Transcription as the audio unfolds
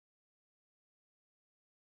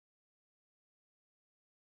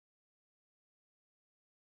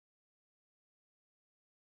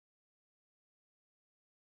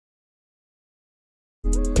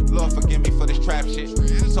Lord forgive me for this trap shit.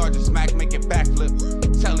 Sergeant Smack making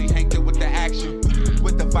backflip. Telly Hank did with the action.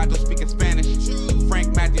 With the vital speaking Spanish.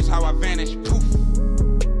 Frank Matthews, how I vanish. Poof.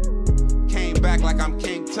 Came back like I'm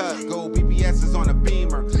King Tut. Gold BBS is on a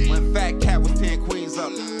beamer. When Fat Cat was 10 queens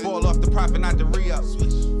up. Ball off the profit, not the re-up.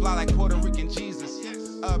 Fly like Puerto Rican Jesus.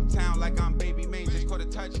 Uptown like I'm Baby May. Just caught a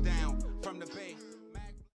touchdown from the Bay.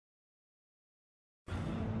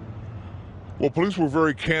 Well, police were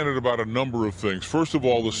very candid about a number of things. First of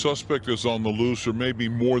all, the suspect is on the loose, or maybe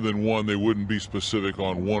more than one. They wouldn't be specific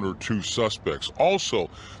on one or two suspects. Also,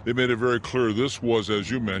 they made it very clear this was,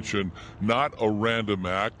 as you mentioned, not a random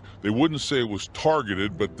act. They wouldn't say it was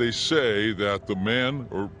targeted, but they say that the man,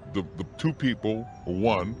 or the two people, or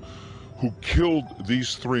one, who killed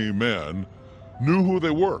these three men knew who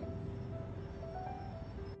they were.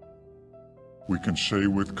 We can say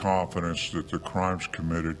with confidence that the crimes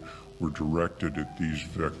committed were directed at these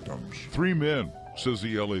victims. 3 men, says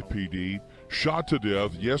the LAPD, shot to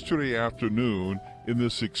death yesterday afternoon in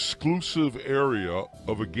this exclusive area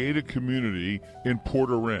of a gated community in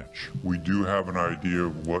Porter Ranch. We do have an idea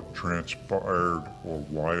of what transpired or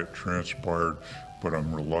why it transpired, but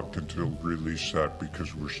I'm reluctant to release that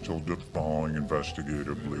because we're still following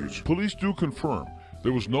investigative leads. Police do confirm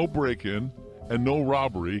there was no break-in and no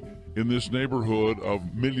robbery in this neighborhood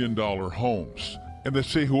of million-dollar homes. And they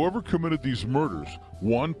say whoever committed these murders,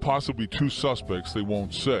 one, possibly two suspects, they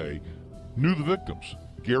won't say, knew the victims.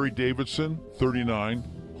 Gary Davidson, 39,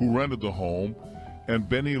 who rented the home, and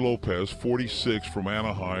Benny Lopez, 46, from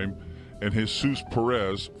Anaheim, and Jesus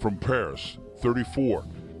Perez from Paris, 34.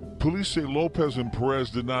 Police say Lopez and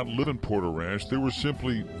Perez did not live in Porter Ranch. They were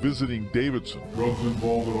simply visiting Davidson. Drugs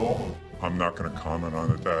involved at all? I'm not going to comment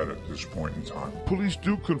on that at this point in time. Police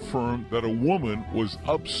do confirm that a woman was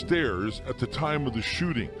upstairs at the time of the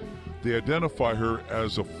shooting. They identify her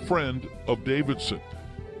as a friend of Davidson.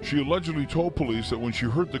 She allegedly told police that when she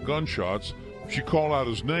heard the gunshots, she called out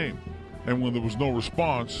his name, and when there was no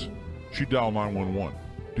response, she dialed 911.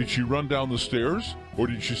 Did she run down the stairs, or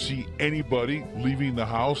did she see anybody leaving the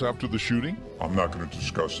house after the shooting? I'm not going to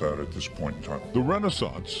discuss that at this point in time. The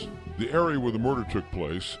Renaissance, the area where the murder took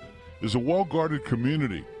place, is a well-guarded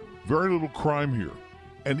community. Very little crime here.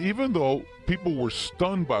 And even though people were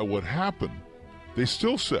stunned by what happened, they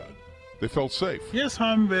still said they felt safe. Yes,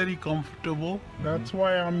 I'm very comfortable. That's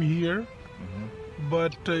why I'm here.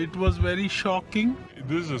 But it was very shocking.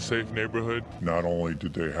 This is a safe neighborhood. Not only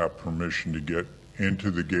did they have permission to get into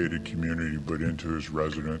the gated community, but into his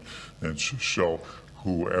residence, and so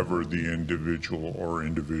whoever the individual or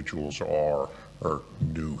individuals are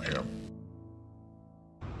knew him.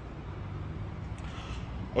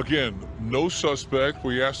 Again, no suspect.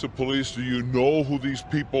 We asked the police, do you know who these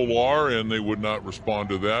people are? And they would not respond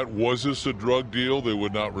to that. Was this a drug deal? They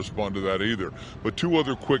would not respond to that either. But two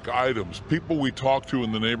other quick items. People we talked to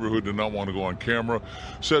in the neighborhood did not want to go on camera,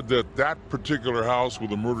 said that that particular house where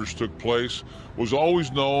the murders took place was always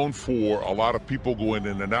known for a lot of people going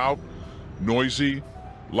in and out, noisy,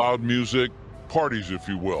 loud music, parties, if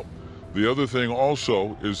you will. The other thing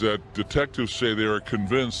also is that detectives say they are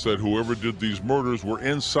convinced that whoever did these murders were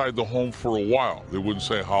inside the home for a while. They wouldn't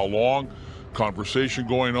say how long, conversation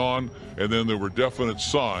going on, and then there were definite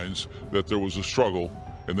signs that there was a struggle,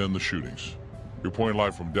 and then the shootings. Reporting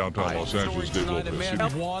live from downtown Los Angeles, Dave Lopez. A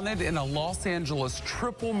man wanted in a Los Angeles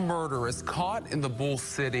triple murder is caught in the Bull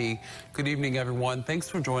City. Good evening, everyone. Thanks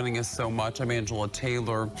for joining us so much. I'm Angela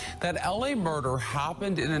Taylor. That LA murder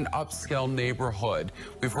happened in an upscale neighborhood.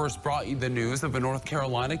 We first brought you the news of a North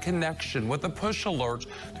Carolina connection with a push alert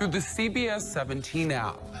through the CBS 17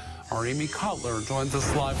 app. Our Amy Cutler joins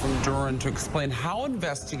us live from Durham to explain how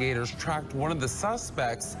investigators tracked one of the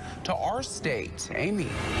suspects to our state. Amy.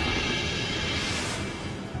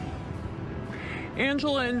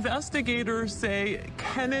 Angela, investigators say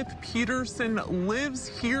Kenneth Peterson lives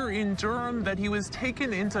here in Durham, that he was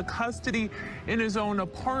taken into custody in his own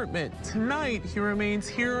apartment. Tonight, he remains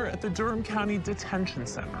here at the Durham County Detention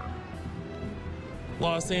Center.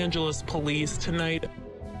 Los Angeles police tonight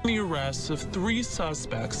the arrests of 3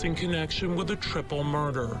 suspects in connection with a triple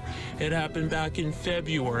murder. It happened back in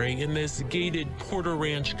February in this gated Porter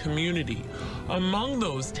Ranch community. Among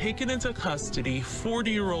those taken into custody,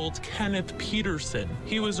 40-year-old Kenneth Peterson.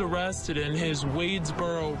 He was arrested in his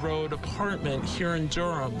Wadesboro Road apartment here in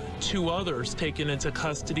Durham. 2 others taken into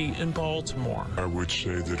custody in Baltimore. I would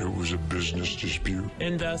say that it was a business dispute.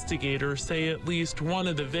 Investigators say at least one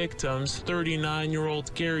of the victims,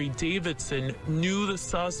 39-year-old Gary Davidson, knew the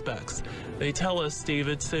suspect suspects. They tell us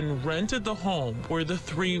Davidson rented the home where the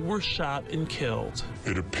three were shot and killed.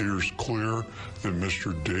 It appears clear that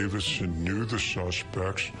Mr. Davidson knew the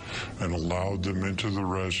suspects and allowed them into the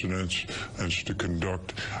residence and to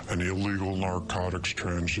conduct an illegal narcotics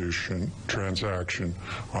transaction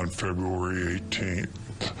on February 18th.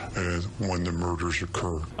 When the murders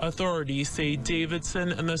occurred. Authorities say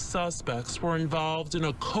Davidson and the suspects were involved in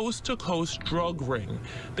a coast-to-coast drug ring.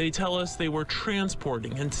 They tell us they were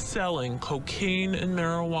transporting and selling cocaine and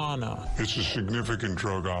marijuana. It's a significant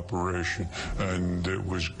drug operation, and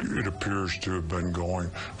it appears to have been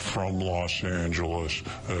going from Los Angeles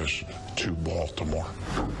to Baltimore.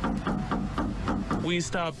 We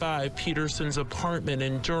stopped by Peterson's apartment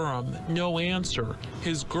in Durham. No answer.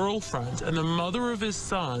 His girlfriend and the mother of his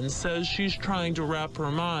son says she's trying to wrap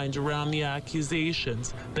her mind around the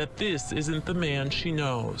accusations that this isn't the man she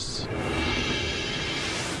knows.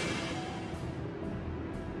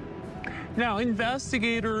 Now,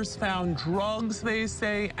 investigators found drugs, they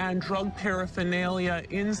say, and drug paraphernalia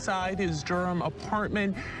inside his Durham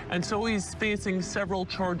apartment, and so he's facing several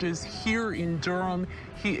charges here in Durham.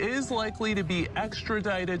 He is likely to be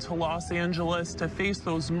extradited to Los Angeles to face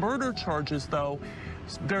those murder charges, though,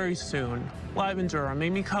 very soon. Live in Durham,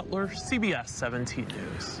 Amy Cutler, CBS 17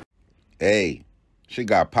 News. Hey, shit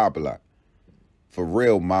got Popalot. For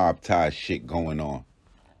real mob tie shit going on.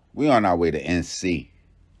 We on our way to NC.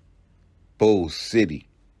 Bull City.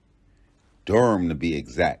 Durham to be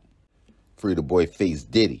exact. Free the boy Face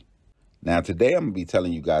Diddy. Now today I'm going to be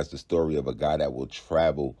telling you guys the story of a guy that will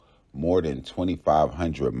travel more than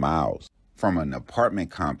 2,500 miles from an apartment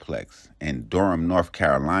complex in Durham, North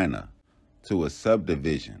Carolina to a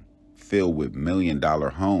subdivision filled with million-dollar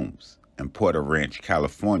homes in Porter Ranch,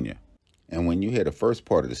 California. And when you hear the first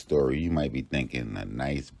part of the story, you might be thinking a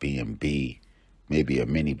nice B&B, maybe a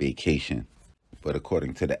mini vacation. But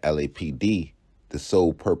according to the LAPD, the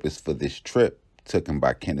sole purpose for this trip, taken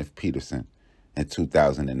by Kenneth Peterson in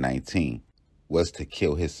 2019, was to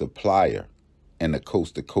kill his supplier in the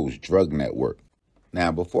coast-to-coast drug network.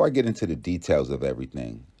 Now, before I get into the details of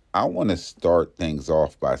everything, I want to start things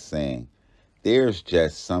off by saying there's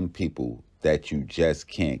just some people that you just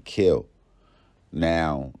can't kill.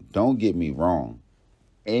 Now, don't get me wrong.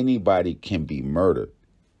 Anybody can be murdered,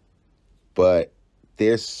 but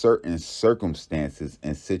there's certain circumstances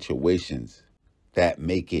and situations that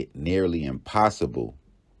make it nearly impossible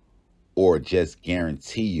or just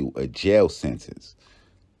guarantee you a jail sentence.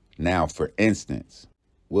 Now, for instance,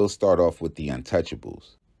 we'll start off with the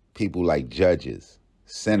untouchables. People like judges,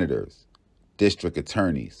 senators, district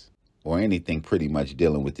attorneys, or anything pretty much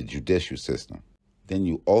dealing with the judicial system. Then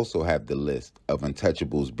you also have the list of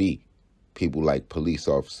untouchables B. People like police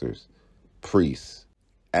officers, priests,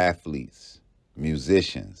 athletes,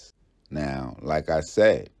 musicians. Now, like I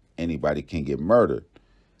said, anybody can get murdered.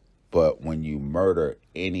 But when you murder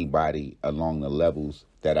anybody along the levels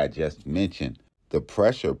that I just mentioned, the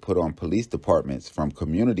pressure put on police departments from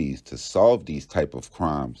communities to solve these type of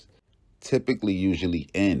crimes typically usually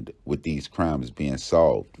end with these crimes being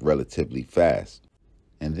solved relatively fast.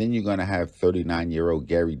 And then you're going to have 39-year-old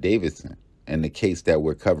Gary Davidson in the case that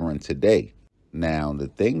we're covering today. Now, the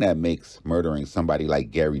thing that makes murdering somebody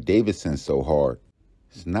like Gary Davidson so hard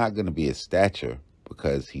is not going to be his stature,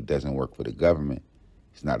 because he doesn't work for the government.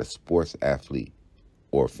 He's not a sports athlete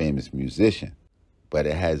or a famous musician. But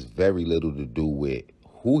it has very little to do with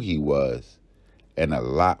who he was and a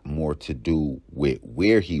lot more to do with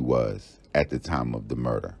where he was at the time of the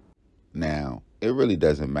murder. Now, it really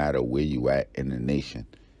doesn't matter where you at in the nation.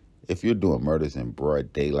 If you're doing murders in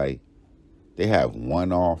broad daylight, they have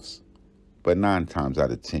one-offs, but 9 times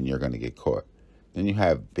out of 10, you're going to get caught. Then you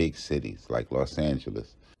have big cities like Los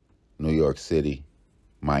Angeles, New York City,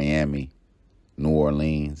 Miami, New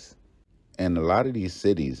Orleans. And a lot of these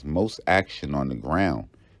cities, most action on the ground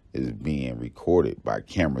is being recorded by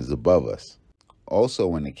cameras above us.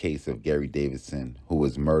 Also, in the case of Gary Davidson, who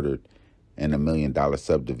was murdered in a $1 million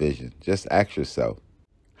subdivision, just ask yourself,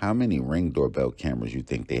 how many Ring doorbell cameras you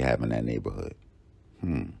think they have in that neighborhood?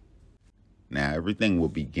 Now, everything will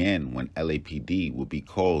begin when LAPD will be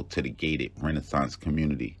called to the gated Renaissance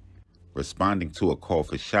community, responding to a call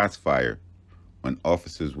for shots fired. When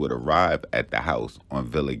officers would arrive at the house on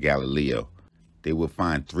Villa Galileo, they would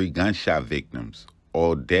find 3 gunshot victims,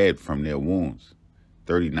 all dead from their wounds.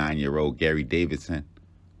 39-year-old Gary Davidson,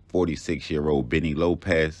 46-year-old Benny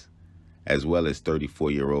Lopez, as well as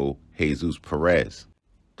 34-year-old Jesus Perez.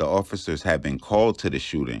 The officers had been called to the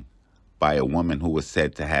shooting by a woman who was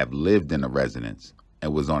said to have lived in the residence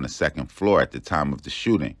and was on the 2nd floor at the time of the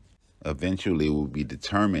shooting. Eventually, it would be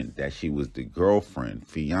determined that she was the girlfriend,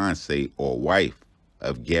 fiance, or wife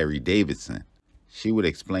of Gary Davidson. She would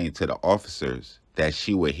explain to the officers that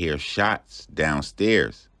she would hear shots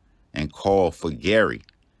downstairs and call for Gary.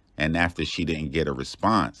 And after she didn't get a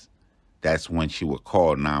response, that's when she would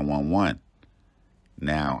call 911.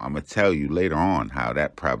 Now, I'm going to tell you later on how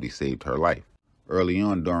that probably saved her life. Early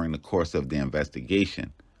on during the course of the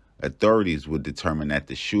investigation, authorities would determine that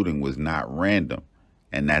the shooting was not random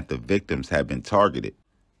and that the victims had been targeted.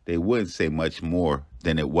 They wouldn't say much more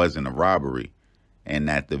than it wasn't a robbery and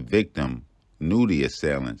that the victim knew the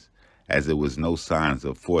assailants, as there was no signs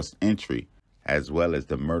of forced entry, as well as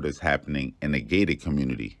the murders happening in a gated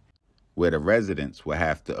community, where the residents would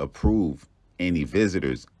have to approve any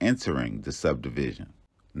visitors entering the subdivision.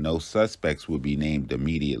 No suspects would be named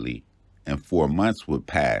immediately, and 4 months would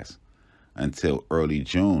pass until early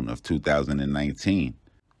June of 2019,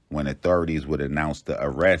 when authorities would announce the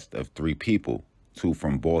arrest of 3 people, 2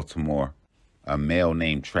 from Baltimore, a male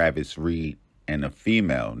named Travis Reed, and a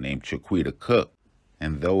female named Chiquita Cook.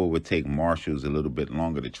 And though it would take marshals a little bit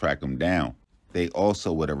longer to track them down, they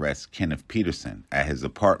also would arrest Kenneth Peterson at his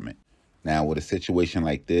apartment. Now, with a situation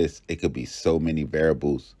like this, it could be so many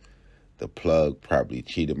variables. The plug probably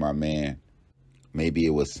cheated my man. Maybe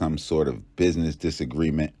it was some sort of business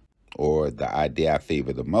disagreement, or the idea I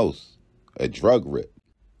favor the most, a drug rip,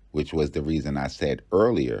 which was the reason I said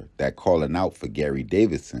earlier that calling out for Gary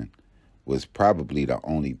Davidson was probably the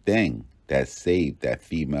only thing that saved that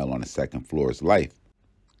female on the second floor's life.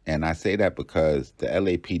 And I say that because the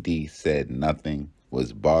LAPD said nothing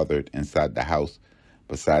was bothered inside the house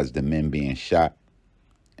besides the men being shot.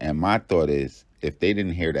 And my thought is, if they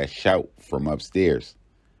didn't hear that shout from upstairs,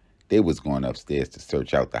 they was going upstairs to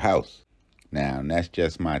search out the house. Now, that's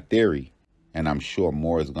just my theory, and I'm sure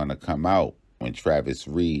more is going to come out when Travis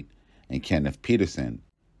Reed and Kenneth Peterson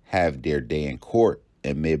have their day in court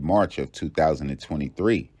in mid-March of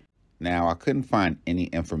 2023. Now, I couldn't find any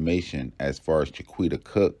information as far as Chiquita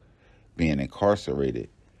Cook being incarcerated,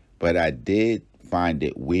 but I did find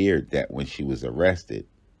it weird that when she was arrested,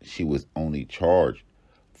 she was only charged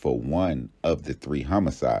for 1 of the 3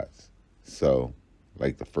 homicides. So,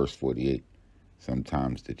 like the first 48,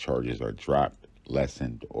 sometimes the charges are dropped,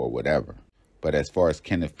 lessened, or whatever. But as far as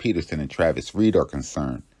Kenneth Peterson and Travis Reed are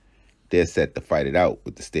concerned, they're set to fight it out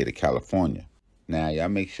with the state of California. Now, y'all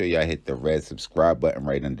make sure y'all hit the red subscribe button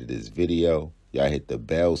right under this video. Y'all hit the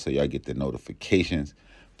bell so y'all get the notifications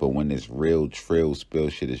for when this real trill spill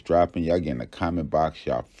shit is dropping. Y'all get in the comment box.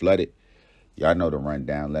 Y'all flood it. Y'all know the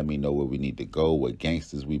rundown. Let me know where we need to go, what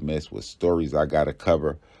gangsters we missed, what stories I got to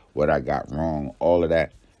cover, what I got wrong, all of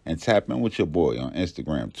that. And tap in with your boy on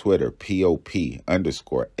Instagram, Twitter, POP_A_LOT.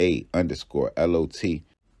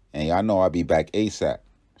 And y'all know I'll be back ASAP.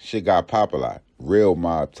 Shit got Popalot. Real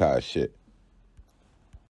mob tie shit.